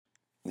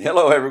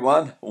Hello,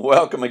 everyone.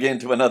 Welcome again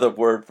to another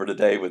Word for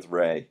Today with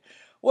Ray.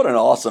 What an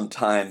awesome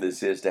time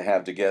this is to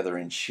have together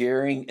in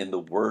sharing in the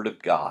Word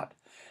of God.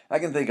 I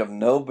can think of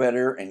no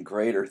better and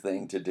greater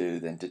thing to do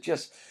than to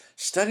just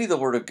study the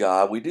Word of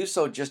God. We do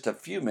so just a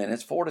few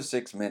minutes, 4 to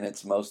 6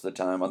 minutes most of the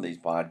time on these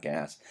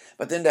podcasts.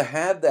 But then to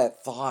have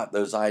that thought,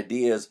 those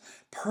ideas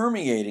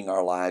permeating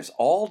our lives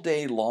all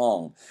day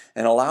long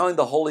and allowing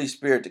the Holy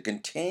Spirit to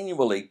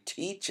continually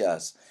teach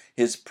us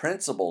His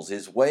principles,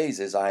 His ways,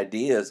 His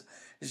ideas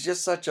is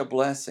just such a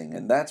blessing.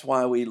 And that's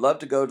why we love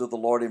to go to the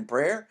Lord in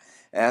prayer,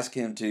 ask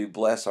Him to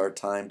bless our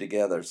time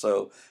together.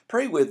 So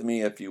pray with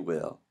me if you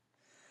will.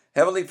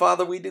 Heavenly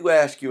Father, we do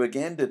ask you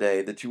again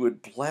today that you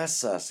would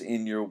bless us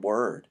in your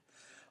word.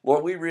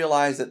 Lord, we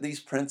realize that these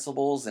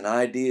principles and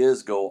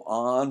ideas go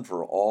on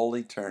for all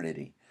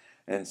eternity.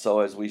 And so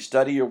as we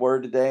study your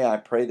word today, I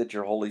pray that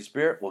your Holy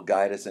Spirit will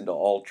guide us into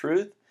all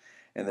truth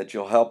and that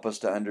you'll help us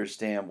to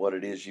understand what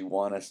it is you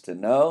want us to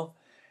know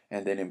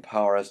and then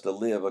empower us to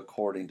live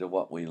according to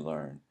what we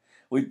learn.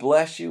 We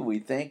bless you. We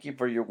thank you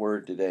for your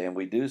word today, and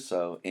we do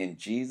so in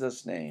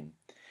Jesus' name.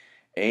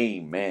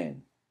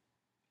 Amen.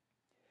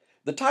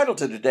 The title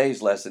to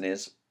today's lesson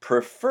is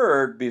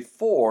Preferred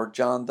Before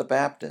John the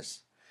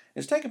Baptist.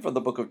 It's taken from the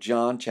book of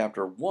John,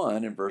 chapter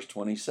 1, and verse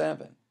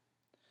 27.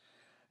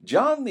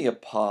 John the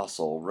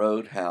Apostle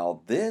wrote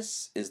how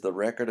this is the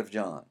record of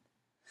John.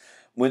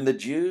 When the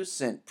Jews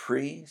sent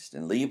priests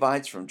and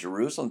Levites from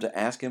Jerusalem to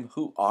ask him,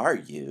 "Who are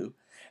you?"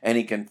 And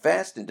he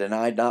confessed and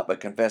denied not, but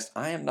confessed,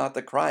 "I am not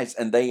the Christ."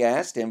 And they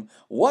asked him,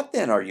 "What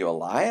then? Are you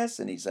Elias?"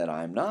 And he said,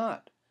 "I am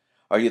not."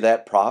 "Are you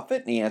that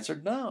prophet?" And he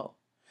answered, "No."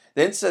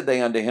 Then said they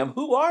unto him,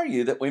 "Who are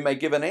you, that we may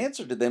give an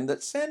answer to them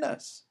that sent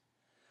us?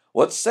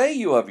 What say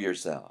you of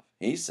yourself?"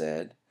 He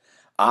said,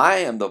 "I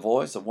am the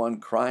voice of one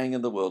crying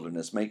in the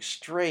wilderness, make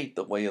straight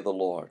the way of the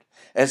Lord,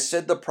 as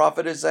said the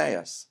prophet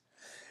Isaiah.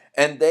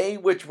 And they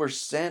which were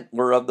sent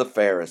were of the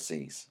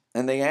Pharisees.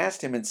 And they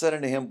asked him and said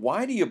unto him,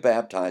 "Why do you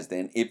baptize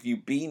then, if you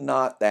be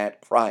not that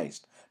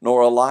Christ,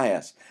 nor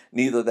Elias,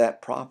 neither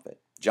that prophet?"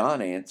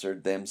 John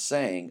answered them,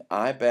 saying,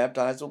 "I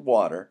baptize with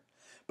water,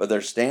 but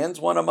there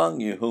stands one among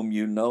you whom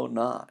you know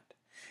not."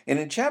 And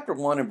in chapter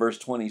 1 and verse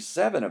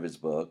 27 of his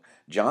book,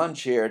 John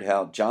shared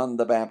how John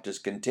the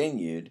Baptist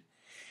continued,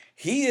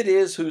 "He it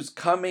is whose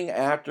coming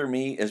after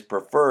me is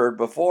preferred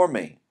before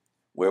me,"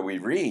 where we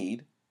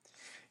read,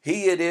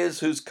 "He it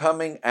is whose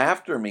coming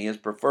after me is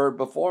preferred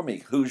before me,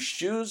 whose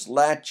shoes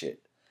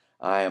latchet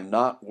I am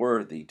not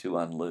worthy to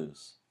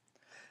unloose."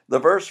 The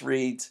verse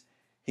reads,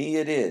 "He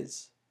it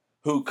is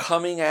who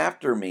coming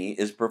after me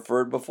is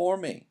preferred before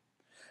me."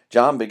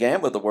 John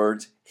began with the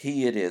words,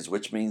 "He it is,"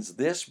 which means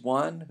this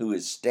one who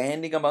is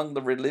standing among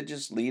the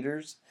religious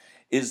leaders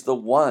is the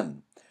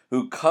one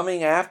who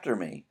coming after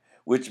me,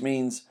 which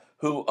means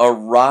who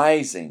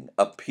arising,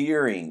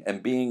 appearing,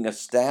 and being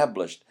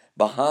established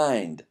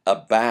behind a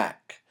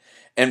back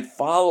and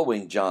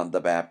following John the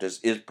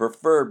Baptist is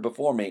preferred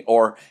before me,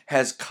 or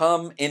has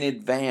come in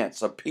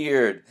advance,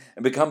 appeared,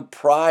 and become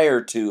prior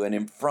to and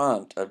in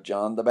front of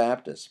John the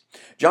Baptist.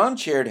 John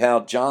shared how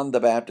John the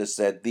Baptist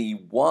said, "The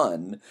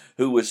one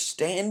who was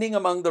standing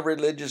among the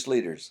religious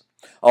leaders,"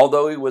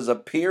 although he was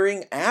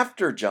appearing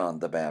after John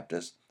the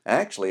Baptist,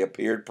 actually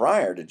appeared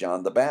prior to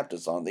John the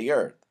Baptist on the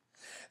earth.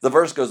 The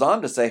verse goes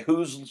on to say,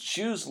 "Whose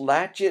shoes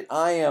latchet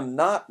I am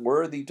not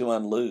worthy to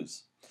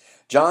unloose."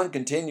 John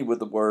continued with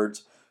the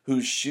words,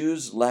 "whose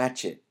shoes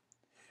latchet,"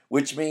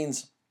 which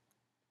means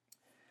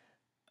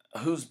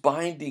whose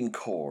binding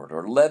cord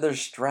or leather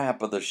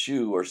strap of the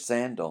shoe or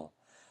sandal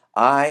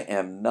I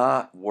am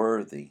not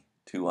worthy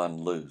to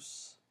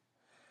unloose.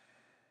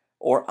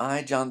 Or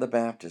I, John the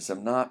Baptist,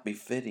 am not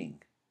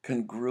befitting,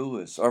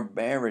 congruous, or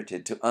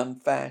merited to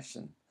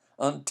unfasten,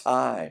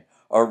 untie,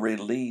 or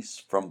release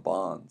from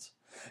bonds.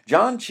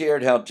 John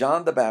shared how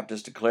John the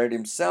Baptist declared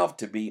himself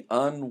to be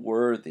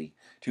unworthy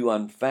to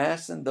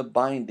unfasten the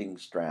binding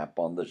strap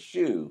on the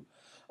shoe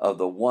of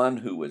the one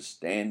who was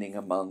standing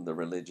among the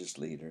religious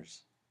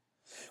leaders.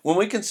 When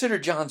we consider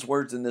John's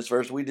words in this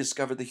verse, we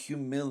discover the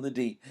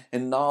humility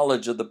and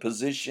knowledge of the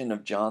position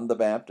of John the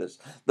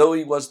Baptist. Though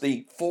he was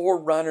the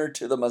forerunner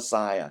to the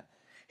Messiah,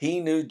 he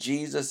knew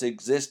Jesus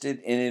existed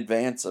in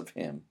advance of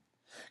him.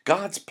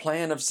 God's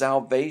plan of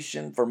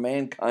salvation for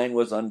mankind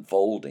was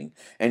unfolding,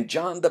 and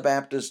John the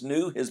Baptist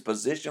knew his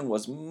position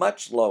was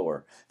much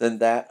lower than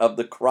that of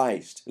the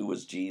Christ, who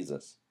was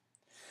Jesus.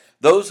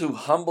 Those who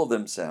humble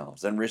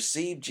themselves and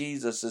receive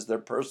Jesus as their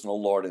personal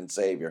Lord and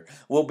Savior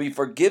will be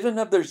forgiven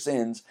of their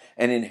sins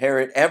and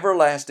inherit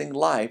everlasting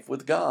life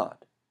with God.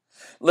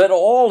 Let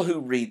all who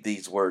read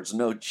these words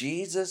know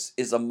Jesus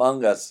is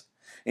among us,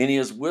 and He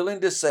is willing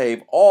to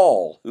save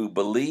all who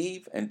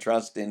believe and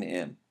trust in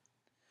Him.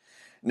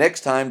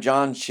 Next time,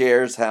 John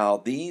shares how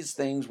these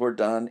things were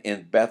done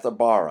in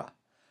Bethabara,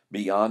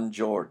 beyond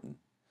Jordan.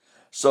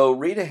 So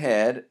read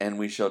ahead, and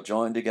we shall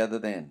join together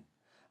then.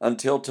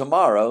 Until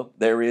tomorrow,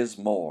 there is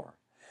more.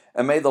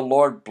 And may the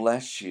Lord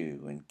bless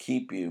you and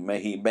keep you.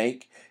 May He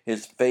make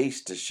His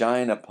face to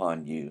shine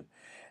upon you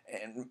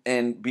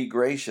and be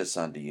gracious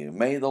unto you.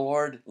 May the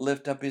Lord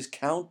lift up his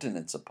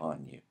countenance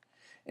upon you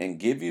and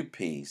give you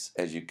peace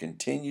as you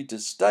continue to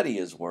study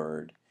his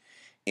word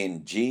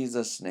in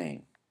Jesus'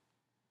 name.